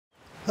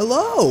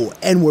Hello,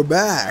 and we're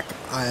back.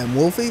 I am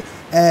Wolfie,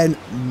 and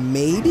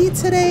maybe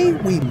today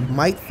we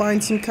might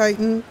find some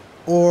chitin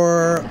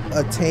or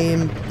a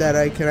tame that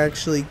I can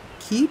actually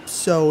keep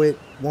so it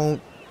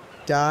won't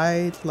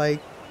die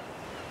like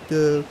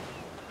the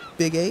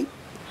big ape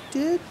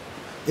did.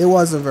 It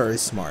wasn't very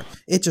smart.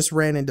 It just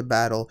ran into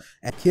battle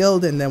and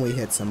killed, and then we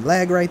hit some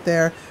lag right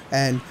there,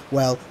 and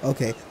well,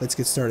 okay, let's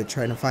get started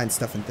trying to find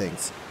stuff and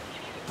things.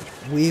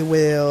 We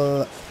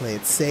will play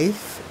it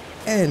safe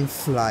and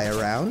fly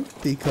around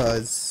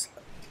because,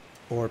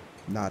 or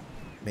not,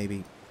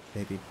 maybe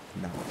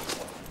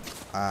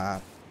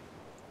not.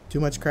 Too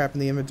much crap in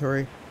the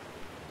inventory.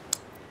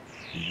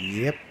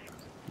 Yep.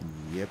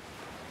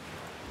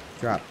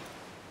 Drop.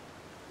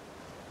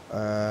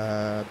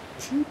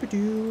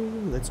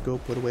 Let's go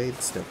put away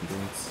the stuff and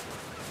things.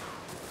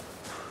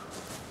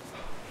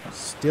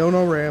 Still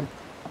no ramp.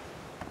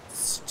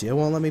 Still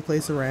won't let me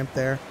place a ramp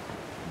there.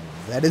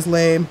 That is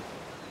lame.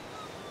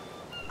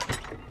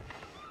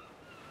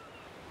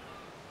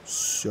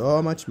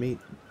 So much meat.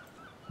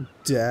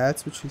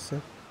 That's what she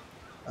said.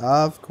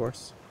 Of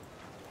course.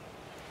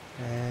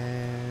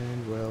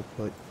 And we'll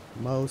put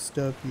most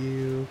of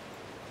you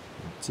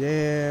in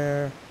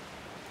there.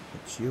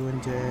 Put you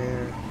in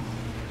there.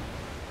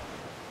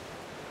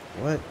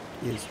 What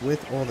is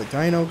with all the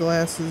dino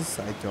glasses?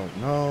 I don't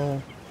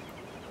know.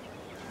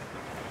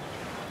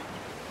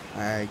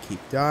 I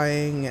keep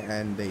dying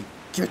and they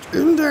get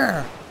in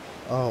there.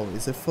 Oh,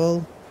 is it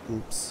full?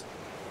 Oops.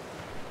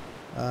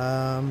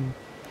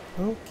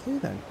 Okay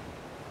then.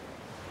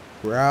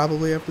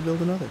 Probably have to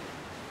build another.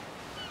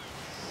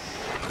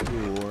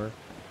 Or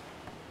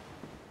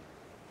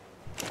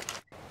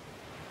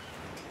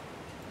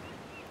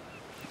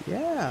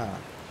yeah.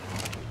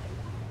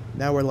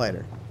 Now we're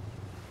lighter.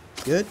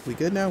 Good? We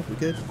good now? We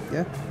good?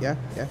 Yeah.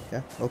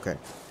 Okay.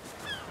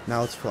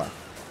 Now let's fly.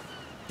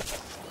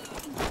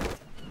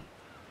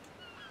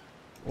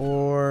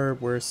 Or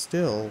we're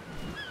still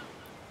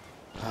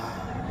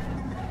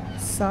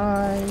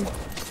sigh.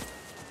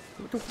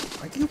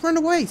 Why can you run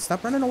away?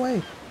 Stop running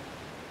away.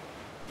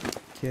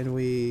 Can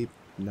we?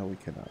 No, we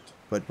cannot.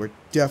 But we're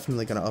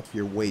definitely gonna up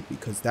your weight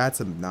because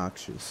that's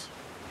obnoxious.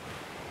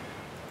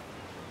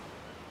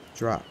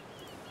 Drop.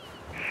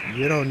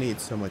 You don't need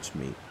so much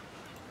meat.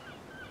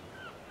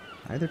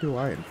 Neither do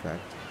I, in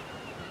fact.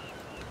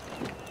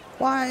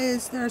 Why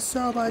is there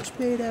so much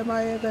meat in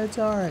my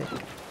inventory?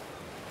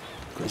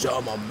 Cause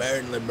I'm a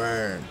manly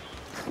man.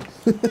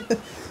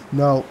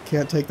 No,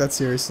 can't take that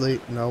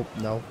seriously. No.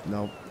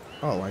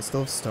 Oh, I still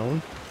have stone?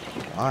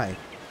 Why?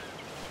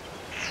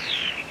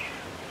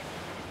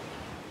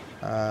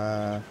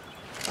 That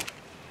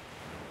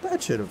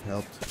should have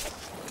helped.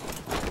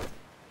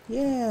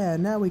 Yeah,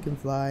 now we can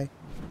fly.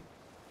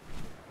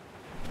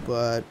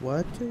 But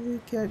what did we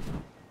get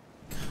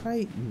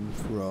chitin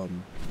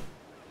from?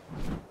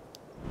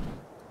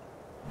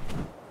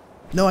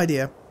 No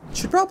idea.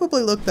 Should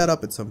probably look that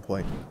up at some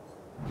point.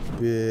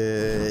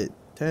 But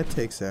that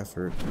takes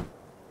effort.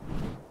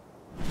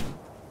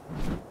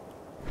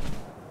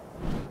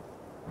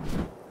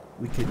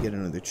 We could get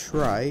another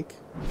trike.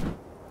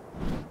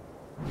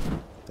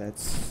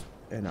 That's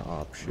an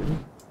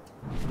option.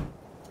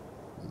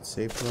 Is it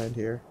safe to land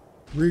here?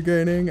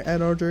 Regaining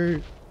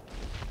energy.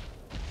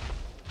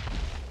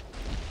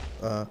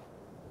 Is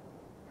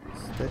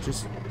that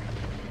just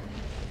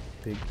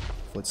big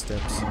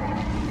footsteps?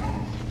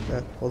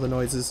 All the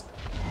noises.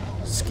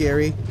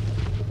 Scary.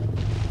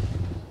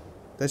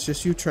 That's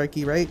just you,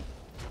 Trikey, right?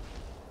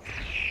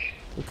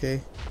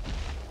 Okay.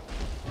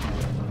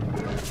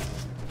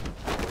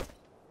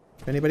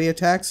 If anybody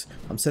attacks,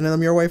 I'm sending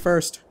them your way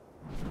first.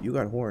 You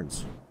got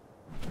horns.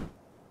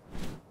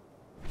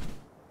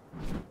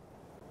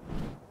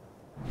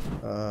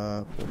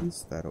 What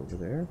is that over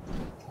there?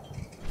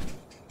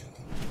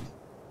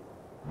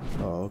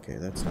 Oh, okay,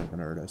 that's not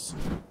gonna hurt us.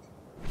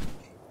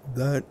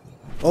 That...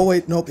 Oh,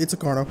 wait, nope, it's a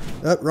Carno.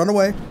 Run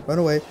away, run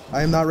away.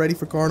 I am not ready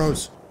for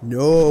Carnos.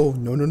 No.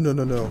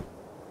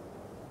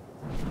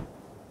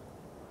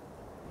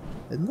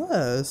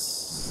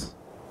 Unless...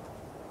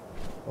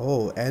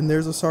 Oh, and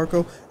there's a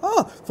Sarco.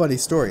 Oh, funny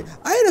story.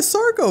 I had a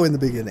Sarco in the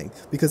beginning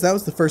because that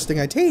was the first thing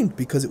I tamed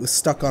because it was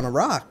stuck on a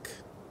rock.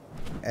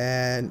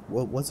 And,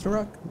 well, was it a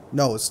rock?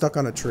 No, it was stuck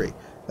on a tree.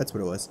 That's what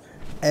it was.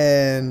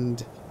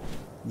 And,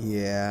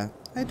 yeah,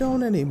 I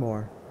don't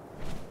anymore.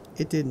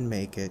 It didn't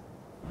make it.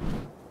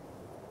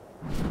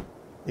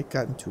 It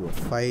got into a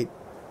fight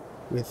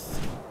with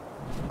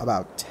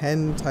about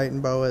 10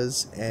 Titan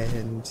boas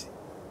and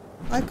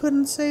I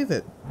couldn't save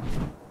it.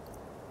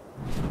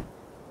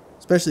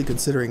 Especially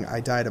considering I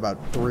died about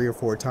 3 or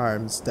 4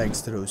 times thanks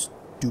to those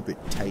stupid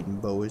Titan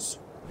boas.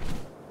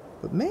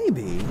 But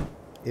maybe,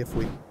 if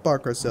we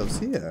park ourselves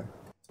here,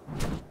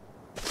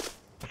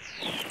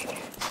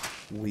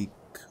 we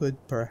could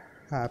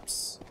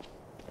perhaps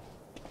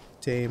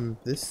tame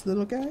this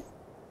little guy?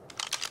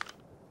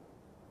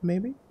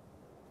 Maybe?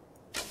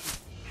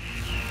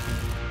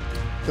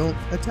 Don't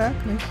attack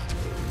me.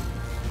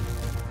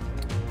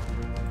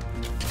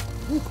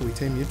 Ooh, can we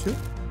tame you too?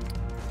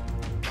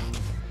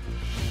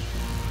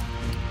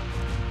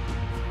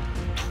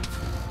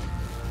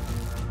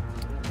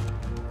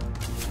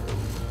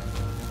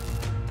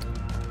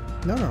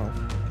 No, no.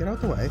 Get out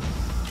the way.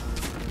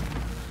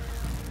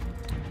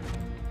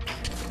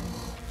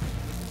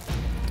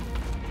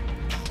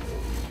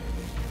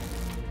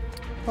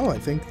 Oh, I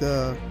think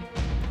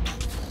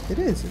it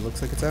is. It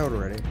looks like it's out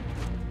already.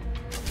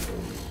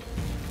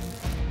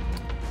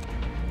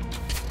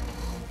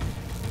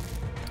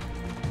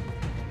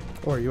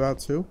 Oh, are you out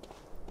too?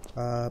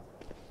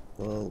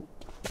 Well,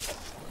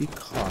 be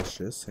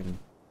cautious and...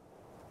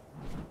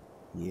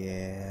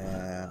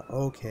 Yeah,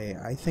 okay.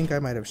 I think I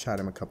might have shot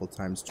him a couple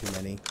times too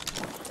many.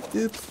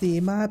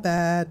 Oopsie, my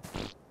bad.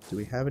 Do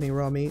we have any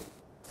raw meat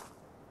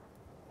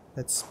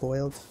that's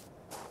spoiled?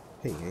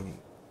 Hey, hey,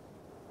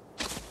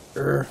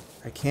 hey.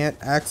 I can't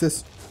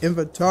access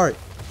inventory.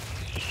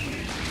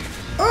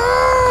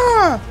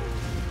 Ah!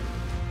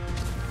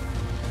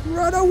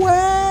 Run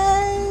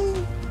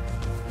away!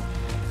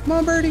 Come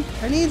on, birdie.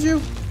 I need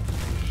you.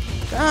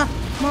 Ah,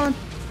 come on.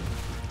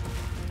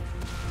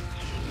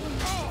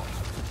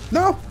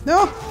 No,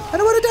 no, I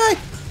don't want to die.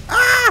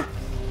 Ah!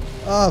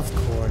 Of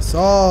course.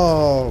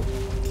 Oh,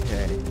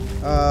 okay.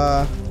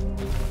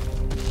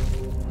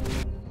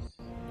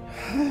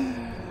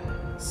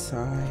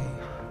 Sigh.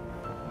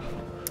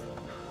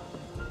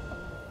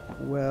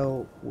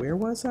 Well, where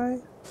was I?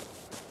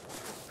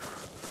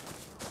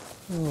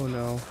 Oh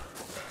no.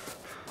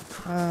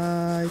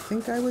 I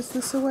think I was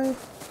this away.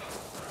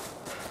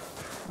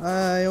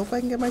 I hope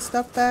I can get my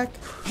stuff back.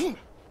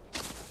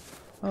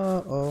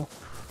 Uh-oh.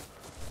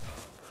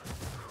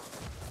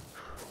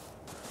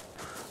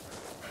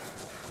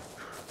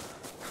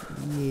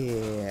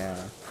 Yeah.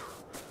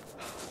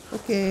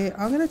 Okay,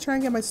 I'm gonna try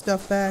and get my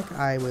stuff back.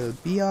 I will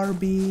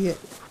BRB.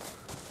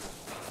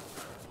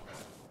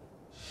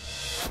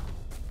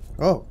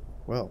 Oh,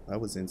 well, that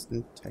was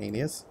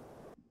instantaneous.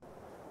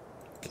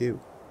 Cute.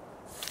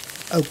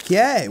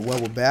 Okay, well,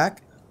 we're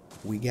back.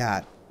 We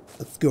got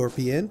a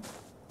scorpion.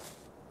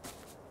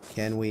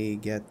 Can we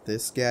get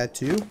this guy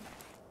too?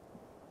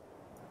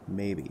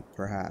 Maybe,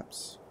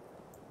 perhaps.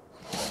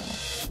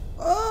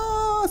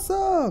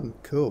 Awesome!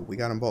 Cool, we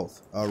got them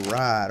both.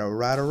 Alright,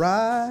 alright,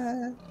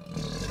 alright.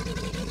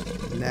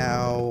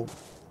 Now,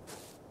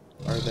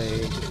 are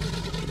they...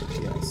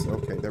 Yes,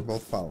 okay, they're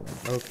both following.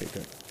 Okay,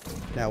 good.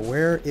 Now,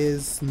 where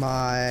is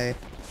my...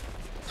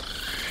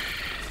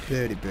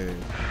 birdie bird?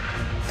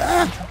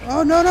 Ah!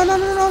 Oh, no, no, no,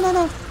 no, no, no,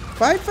 no!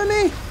 Fight for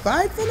me!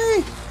 Fight for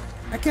me!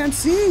 I can't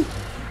see!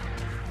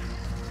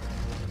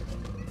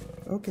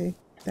 Okay,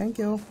 thank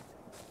you.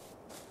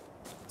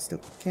 Still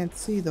can't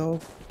see, though.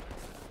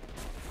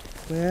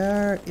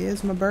 Where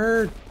is my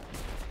bird?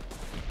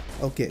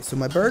 Okay, so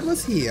my bird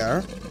was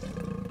here.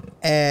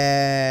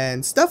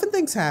 And stuff and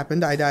things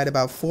happened. I died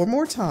about 4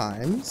 more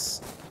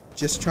times.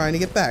 Just trying to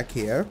get back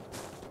here.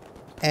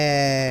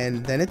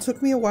 And then it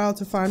took me a while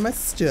to find my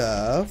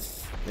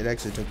stuff. It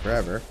actually took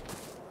forever.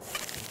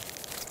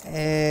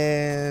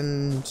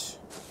 And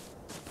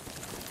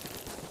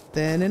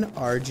then an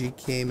RG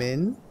came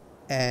in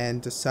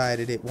and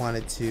decided it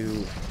wanted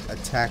to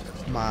attack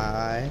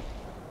my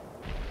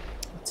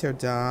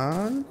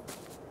pterodon,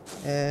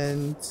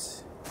 and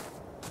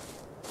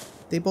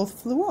they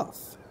both flew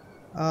off.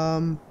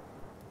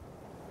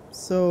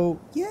 So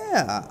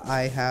yeah,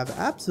 I have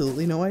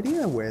absolutely no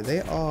idea where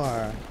they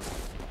are.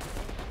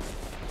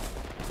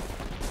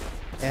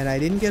 And I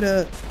didn't get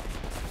a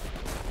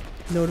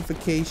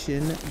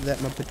notification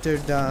that my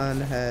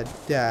pterodon had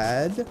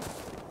died.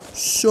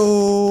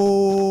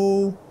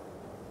 So...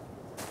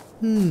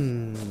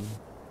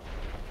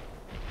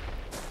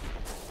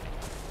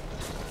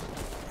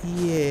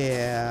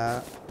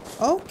 Yeah.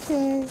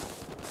 Okay.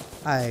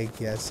 I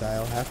guess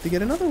I'll have to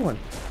get another one.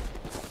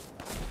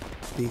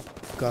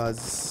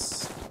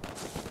 Because...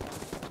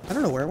 I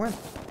don't know where it went.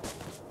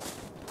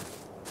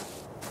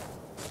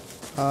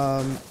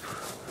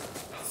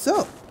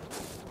 So...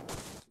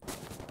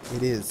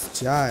 It is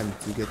time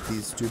to get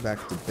these two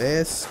back to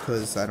base,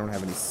 because I don't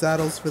have any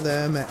saddles for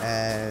them,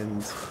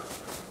 and...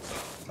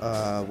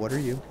 what are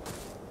you?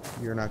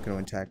 You're not going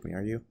to attack me,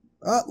 are you?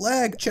 Oh,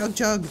 leg! Chug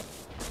chug!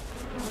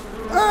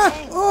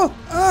 Ah! Oh!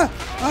 Ah!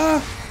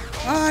 Ah!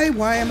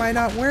 Why am I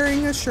not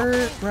wearing a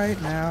shirt right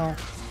now?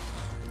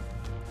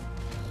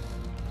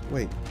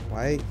 Wait,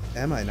 why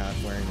am I not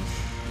wearing...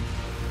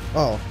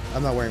 Oh,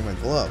 I'm not wearing my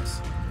gloves.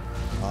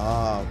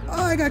 Oh,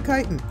 I got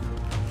chitin!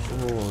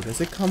 Oh,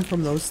 does it come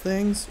from those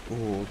things?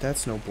 Oh,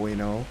 that's no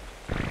bueno.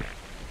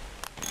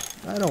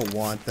 I don't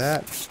want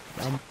that.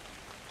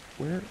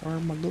 Where are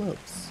my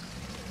gloves?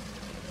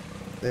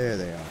 There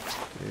they are.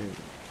 There.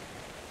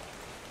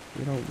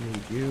 We don't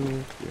need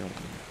you. We don't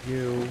need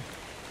you.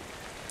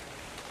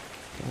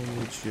 Don't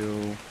need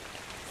you.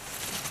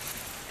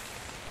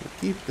 We'll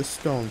keep the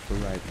stone for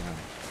right now.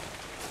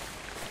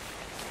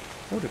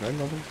 Oh, did I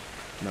level?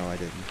 No, I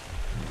didn't.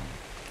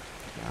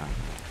 Nah.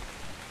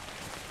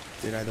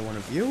 Did either one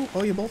of you?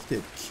 Oh, you both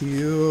did.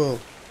 Cool.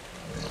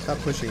 Stop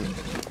pushing.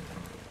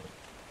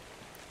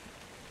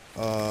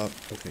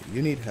 Okay,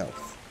 you need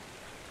health.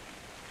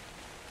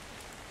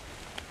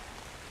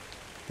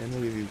 Then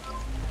we'll give you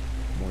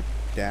more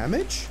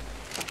damage.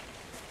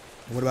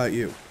 And what about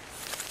you?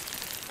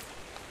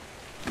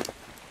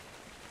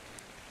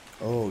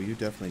 Oh, you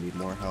definitely need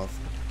more health.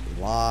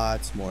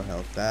 Lots more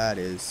health. That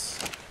is...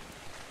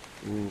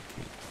 okay.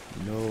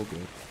 No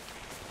good.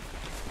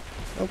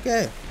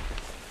 Okay.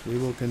 We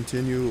will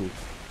continue.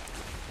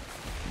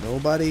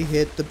 Nobody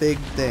hit the big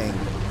thing.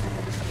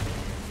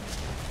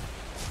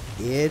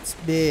 It's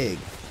big.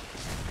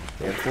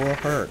 Therefore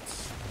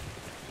hurts.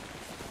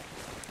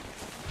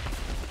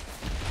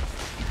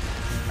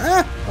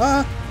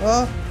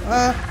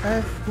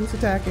 Who's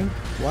attacking?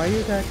 Why are you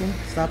attacking?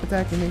 Stop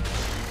attacking me.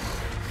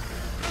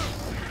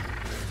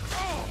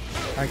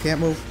 I can't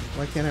move.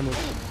 Why can't I move?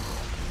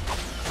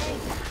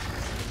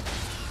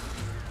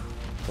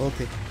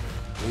 Okay.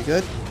 Are we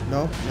good?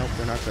 No? Nope,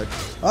 we're not good.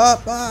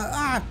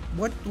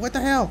 What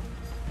the hell?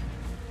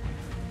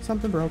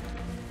 Something broke.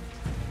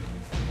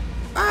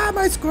 Ah,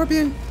 my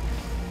scorpion!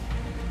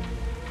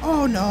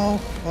 Oh no.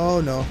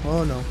 Oh no.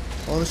 Oh no.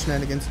 All the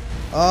shenanigans.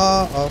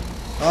 Uh-oh.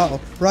 Uh-oh.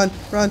 Run,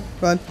 run,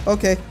 run.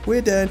 Okay,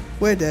 we're dead.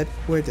 We're dead.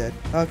 We're dead.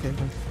 Okay,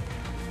 run.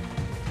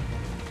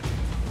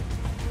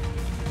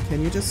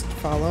 Can you just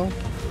follow?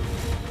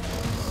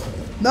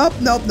 Nope,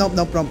 nope, nope,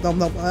 nope, nope, nope,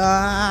 nope.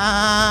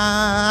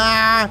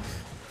 Ah!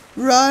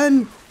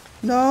 Run!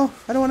 No,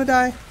 I don't want to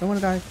die. I don't want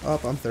to die. Oh,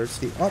 I'm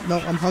thirsty. Oh, no,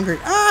 I'm hungry.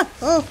 Ah!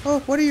 Oh, oh,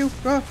 what are you?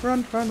 Run,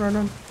 run, run, run,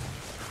 run.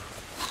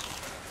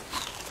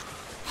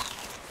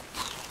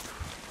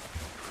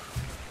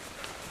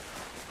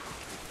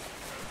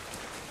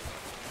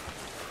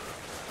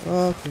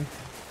 Okay.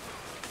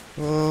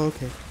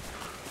 Okay.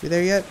 You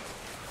there yet?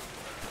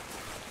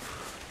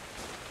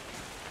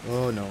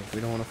 Oh no,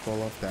 we don't want to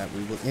fall off that.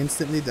 We will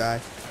instantly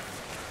die.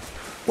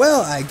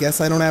 Well, I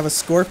guess I don't have a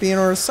scorpion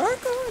or a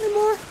sarco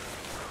anymore.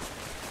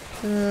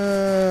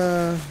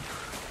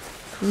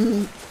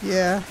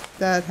 Yeah,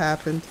 that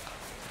happened.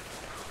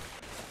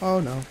 Oh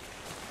no.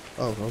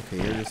 Oh, okay,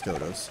 you're just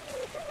dodos.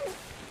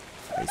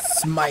 I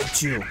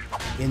smite you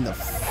in the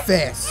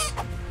face.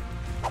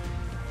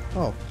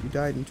 Oh, you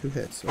died in 2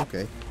 hits.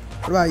 Okay.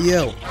 What about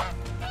you?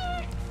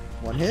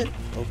 1 hit?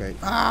 Okay.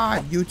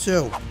 Ah, you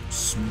too.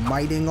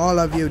 Smiting all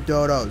of you,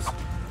 dodos.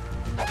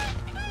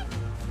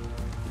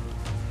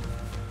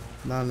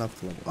 Not enough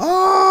to level.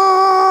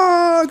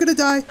 Oh, I'm gonna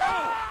die.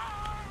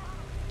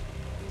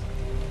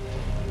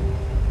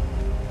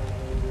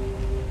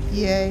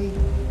 Yay.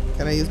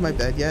 Can I use my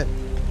bed yet?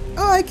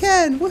 Oh, I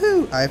can.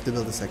 Woohoo. I have to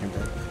build a second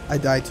bed. I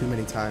died too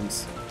many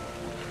times.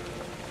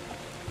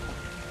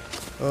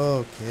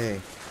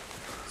 Okay.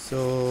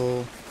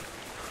 So...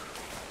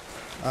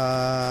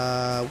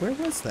 where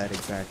was that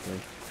exactly?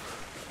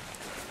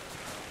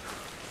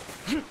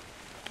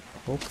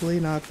 Hopefully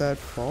not that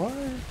far.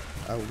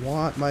 I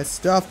want my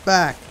stuff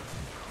back.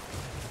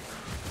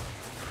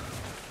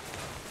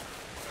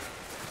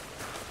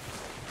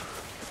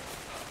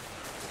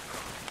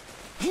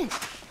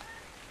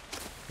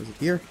 Was it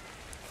here?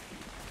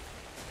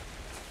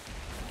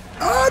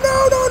 Oh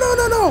no, no, no,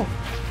 no, no!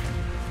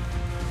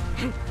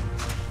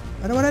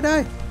 I don't want to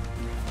die.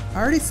 I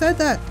already said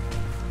that.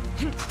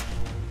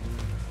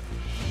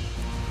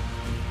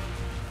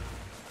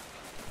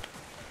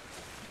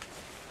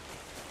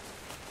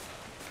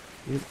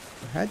 It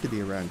had to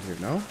be around here,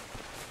 no?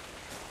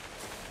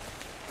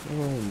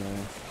 Oh no.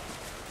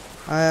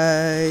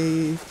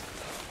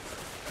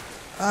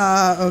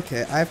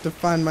 Okay, I have to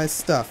find my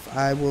stuff.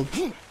 I will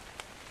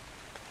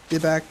be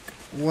back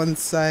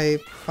once I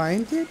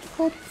find it,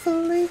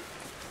 hopefully.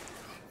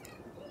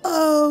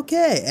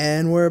 Okay,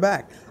 and we're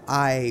back.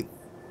 I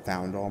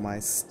found all my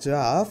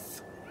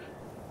stuff,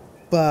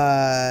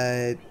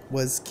 but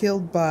was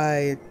killed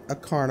by a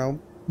Carno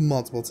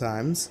multiple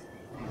times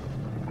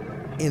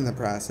in the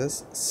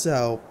process,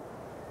 so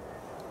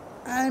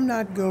I'm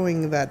not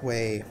going that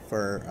way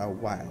for a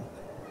while.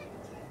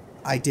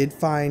 I did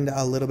find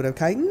a little bit of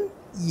chitin,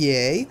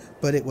 yay,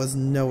 but it was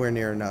nowhere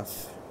near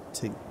enough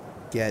to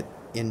get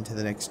into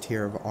the next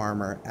tier of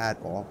armor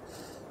at all.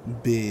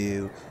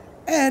 Boo.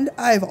 And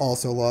I've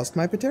also lost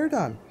my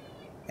pterodon,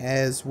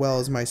 as well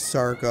as my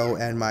sarco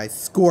and my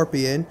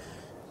scorpion,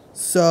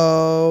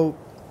 so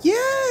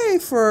yay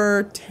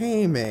for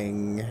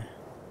taming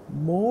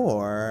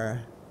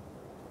more.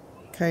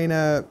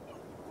 Kinda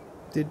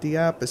did the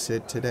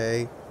opposite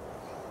today.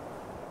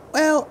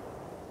 Well,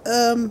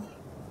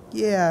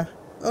 yeah,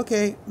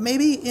 okay,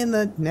 maybe in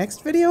the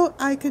next video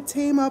I could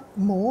tame up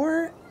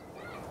more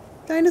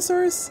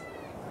dinosaurs?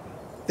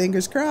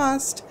 Fingers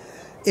crossed.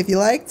 If you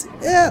liked,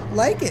 yeah,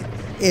 like it.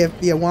 If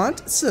you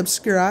want,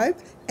 subscribe,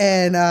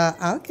 and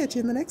I'll catch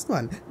you in the next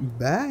one.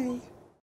 Bye.